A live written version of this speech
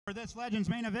This Legends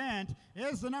main event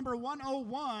is the number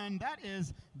 101. That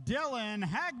is Dylan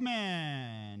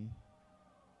Hagman.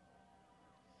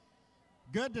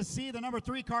 Good to see the number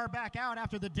 3 car back out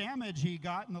after the damage he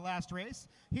got in the last race.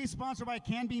 He's sponsored by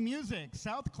Canby Music,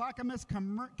 South Clackamas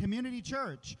Community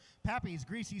Church, Pappy's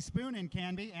Greasy Spoon in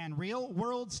Canby, and Real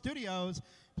World Studios.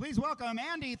 Please welcome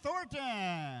Andy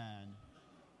Thornton.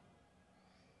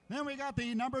 Then we got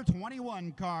the number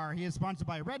 21 car. He is sponsored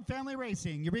by Red Family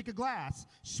Racing, Eureka Glass,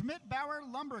 Schmidt-Bauer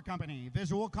Lumber Company,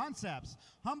 Visual Concepts,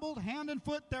 Humboldt Hand and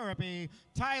Foot Therapy,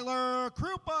 Tyler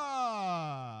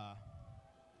Krupa.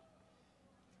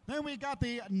 Then we got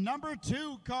the number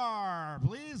 2 car.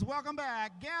 Please welcome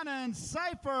back Gannon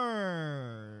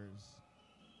Cyphers.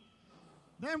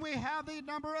 Then we have the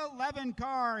number 11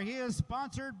 car. He is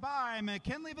sponsored by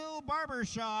McKinleyville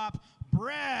Barbershop,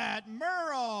 Brett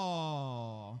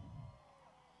Merle.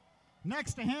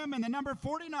 Next to him in the number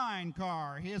 49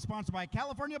 car, he is sponsored by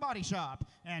California Body Shop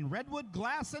and Redwood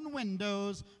Glass and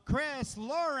Windows, Chris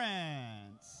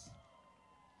Lawrence.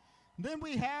 Then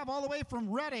we have all the way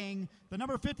from Reading, the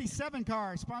number 57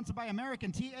 car, sponsored by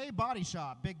American TA Body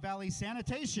Shop, Big Valley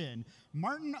Sanitation,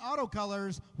 Martin Auto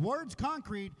Colors, Ward's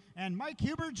Concrete, and Mike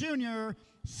Huber Jr.,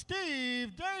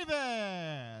 Steve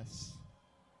Davis.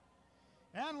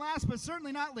 And last but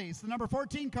certainly not least, the number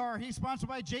 14 car, he's sponsored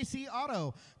by JC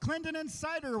Auto, Clinton and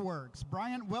Cider Works,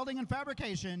 Bryant Welding and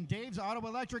Fabrication, Dave's Auto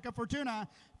Electric of Fortuna,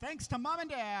 thanks to Mom and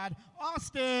Dad,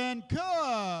 Austin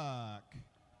Cook.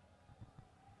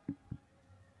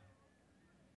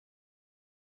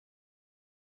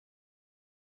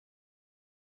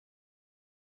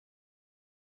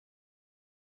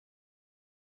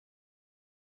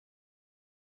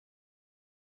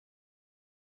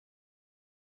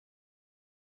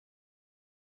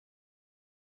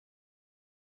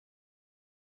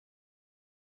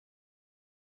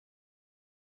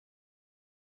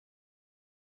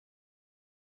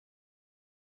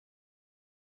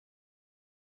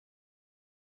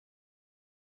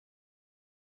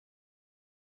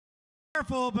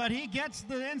 Careful, but he gets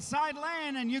the inside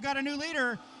lane, and you got a new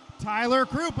leader, Tyler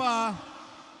Krupa.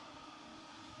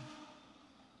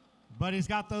 But he's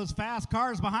got those fast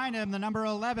cars behind him. The number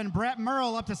 11, Brett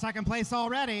Merle, up to second place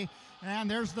already.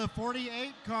 And there's the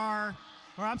 48 car,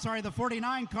 or I'm sorry, the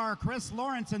 49 car, Chris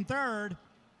Lawrence in third.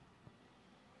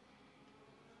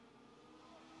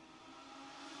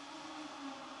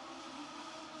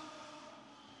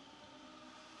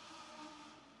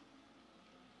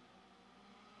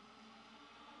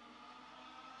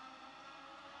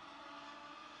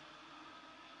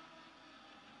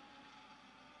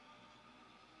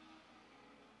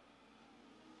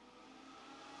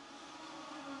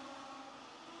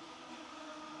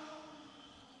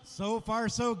 So far,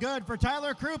 so good for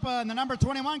Tyler Krupa, and the number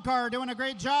 21 car doing a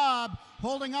great job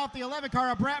holding off the 11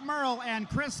 car of Brett Merle and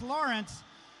Chris Lawrence.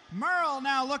 Merle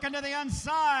now looking to the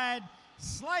inside,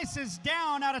 slices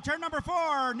down out of turn number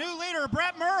 4. New leader,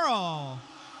 Brett Merle.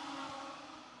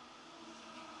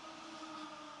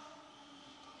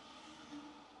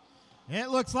 It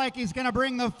looks like he's going to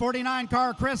bring the 49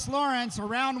 car Chris Lawrence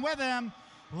around with him.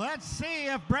 Let's see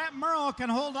if Brett Merle can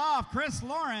hold off Chris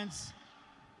Lawrence.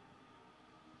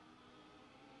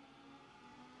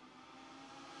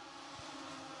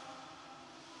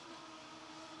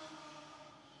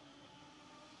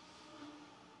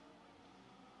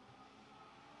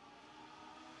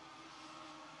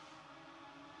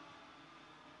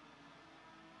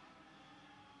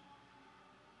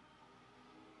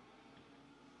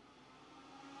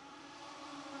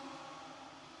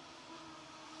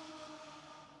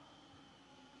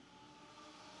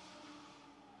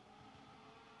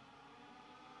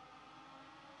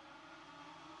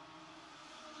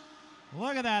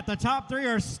 Look at that. The top 3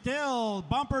 are still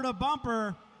bumper to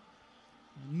bumper.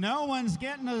 No one's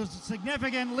getting a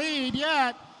significant lead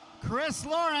yet. Chris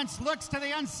Lawrence looks to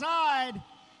the inside.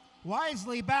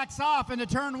 Wisely backs off into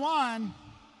turn 1.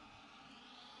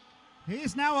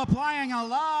 He's now applying a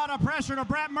lot of pressure to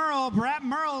Brett Merle. Brett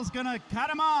Merle's going to cut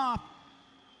him off.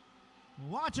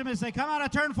 Watch him as they come out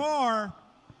of turn 4.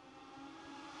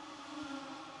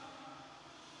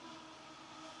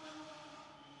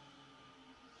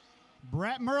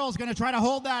 Brett Merle's going to try to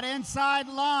hold that inside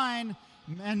line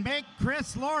and make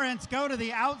Chris Lawrence go to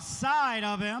the outside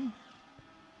of him.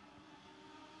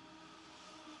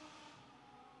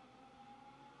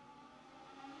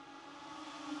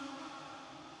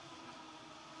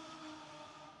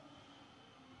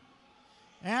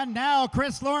 And now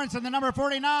Chris Lawrence in the number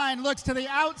 49 looks to the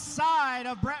outside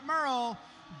of Brett Merle.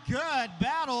 Good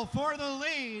battle for the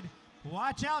lead.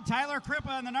 Watch out, Tyler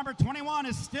Krupa in the number 21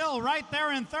 is still right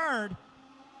there in third.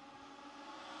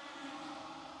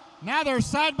 Now they're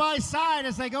side by side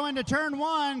as they go into turn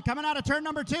one. Coming out of turn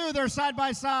number two, they're side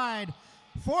by side.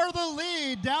 For the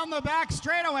lead down the back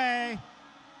straightaway,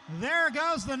 there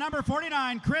goes the number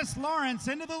 49, Chris Lawrence,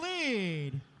 into the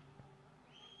lead.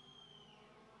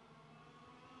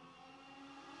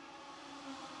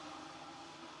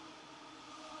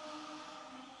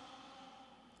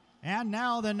 And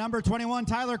now the number 21,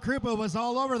 Tyler Krupa, was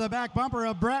all over the back bumper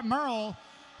of Brett Merle.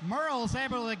 Merle's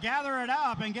able to gather it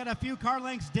up and get a few car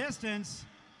lengths distance.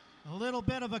 A little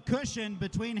bit of a cushion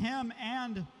between him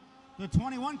and the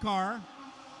 21 car.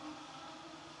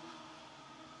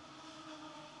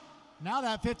 Now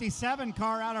that 57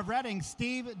 car out of Reading,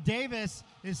 Steve Davis,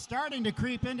 is starting to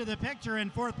creep into the picture in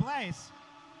fourth place.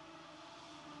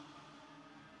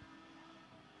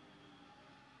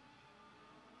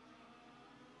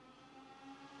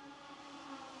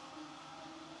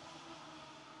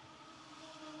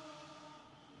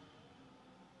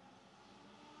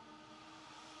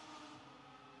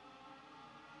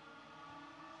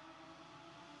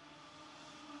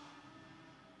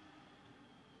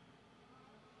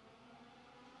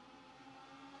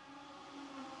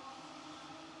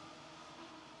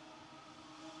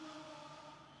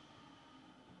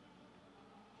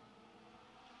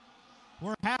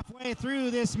 We're halfway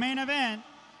through this main event.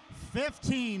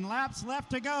 15 laps left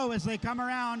to go as they come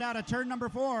around out of turn number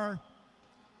 4.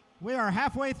 We are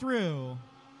halfway through.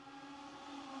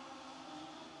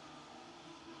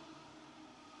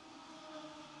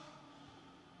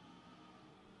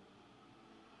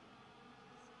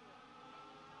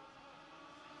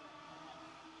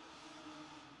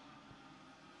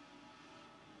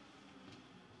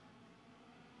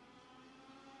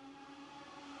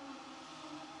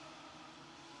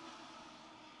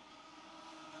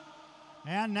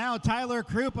 And now Tyler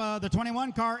Krupa, the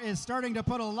 21 car, is starting to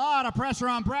put a lot of pressure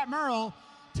on Brett Merle.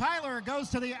 Tyler goes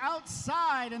to the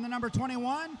outside in the number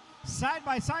 21, side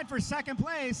by side for second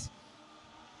place.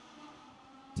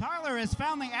 Tyler has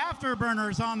found the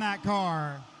afterburners on that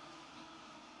car.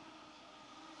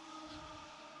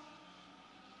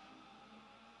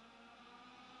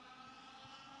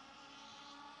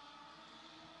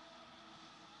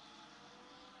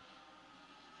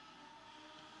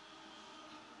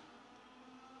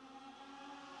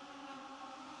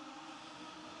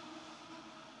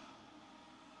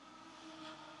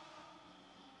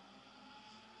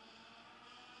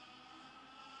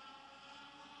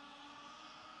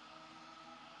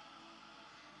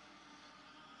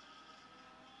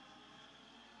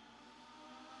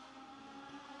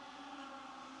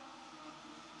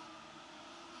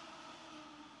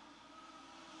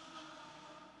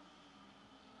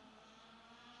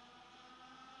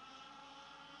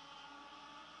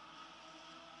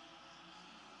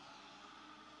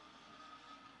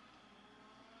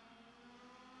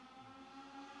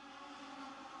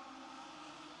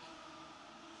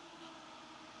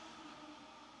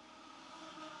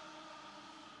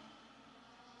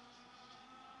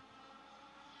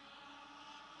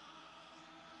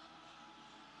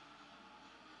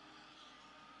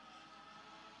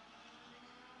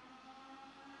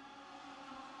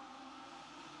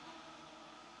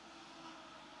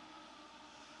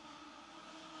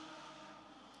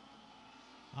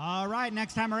 All right,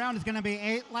 next time around is going to be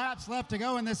 8 laps left to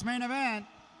go in this main event.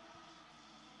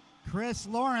 Chris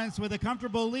Lawrence with a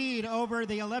comfortable lead over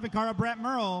the 11 car of Brett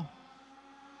Merle.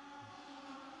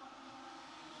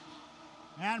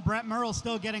 And Brett Merle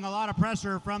still getting a lot of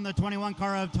pressure from the 21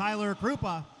 car of Tyler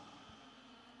Krupa.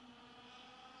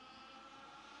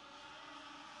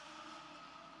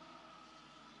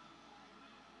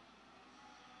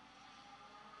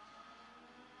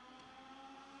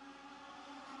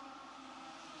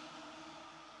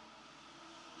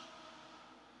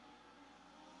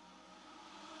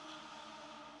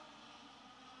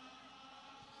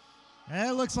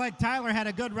 It looks like Tyler had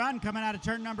a good run coming out of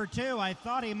turn number 2. I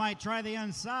thought he might try the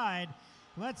inside.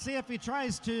 Let's see if he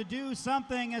tries to do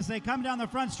something as they come down the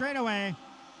front straightaway.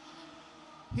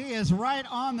 He is right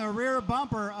on the rear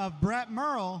bumper of Brett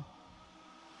Merle.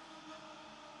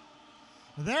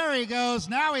 There he goes.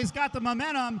 Now he's got the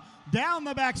momentum down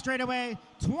the back straightaway.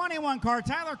 21 car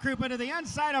Tyler Krupa to the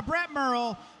inside of Brett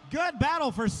Merle. Good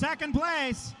battle for second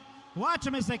place. Watch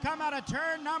them as they come out of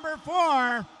turn number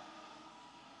 4.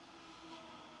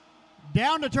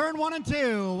 Down to turn 1 and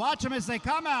 2. Watch them as they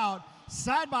come out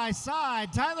side by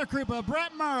side. Tyler Krupa,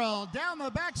 Brett Merle down the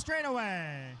back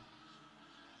straightaway.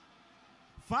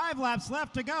 5 laps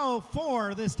left to go,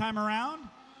 4 this time around.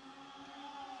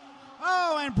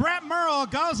 Oh, and Brett Merle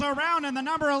goes around in the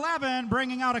number 11,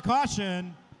 bringing out a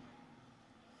caution.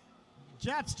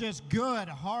 That's just good,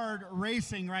 hard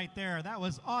racing right there. That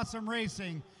was awesome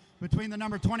racing between the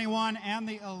number 21 and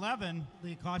the 11,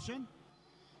 the caution.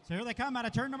 So here they come out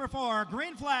of turn number 4.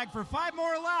 Green flag for 5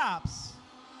 more laps.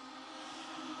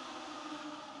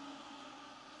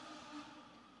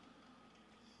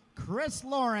 Chris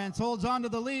Lawrence holds on to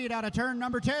the lead out of turn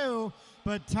number 2,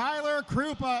 but Tyler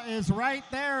Krupa is right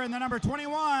there in the number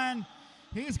 21.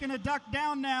 He's going to duck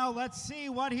down now. Let's see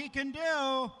what he can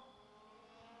do.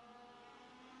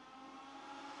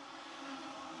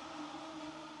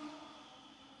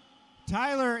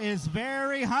 Tyler is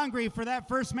very hungry for that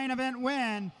first main event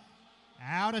win.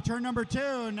 Out of turn number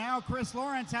 2, now Chris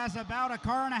Lawrence has about a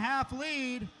car and a half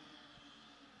lead.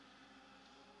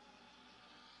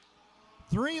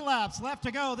 3 laps left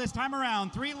to go this time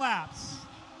around, 3 laps.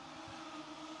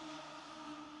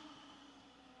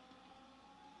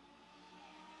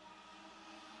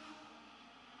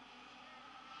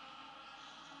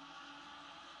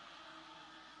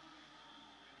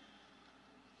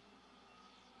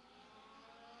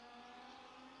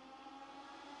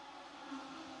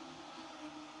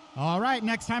 All right,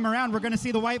 next time around, we're going to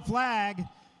see the white flag.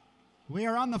 We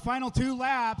are on the final 2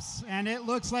 laps, and it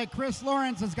looks like Chris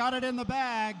Lawrence has got it in the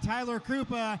bag. Tyler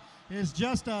Krupa is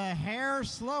just a hair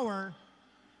slower.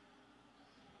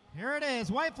 Here it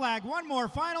is, white flag, 1 more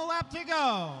final lap to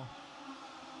go.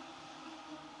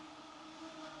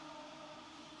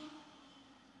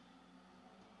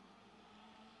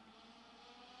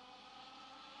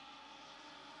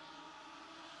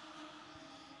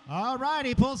 All right,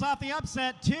 he pulls off the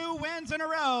upset. 2 wins in a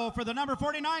row for the number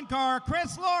 49 car,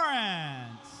 Chris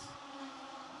Lawrence.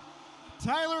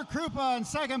 Tyler Krupa in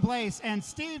second place, and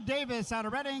Steve Davis out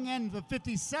of Reading in the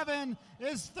 57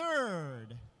 is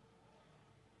third.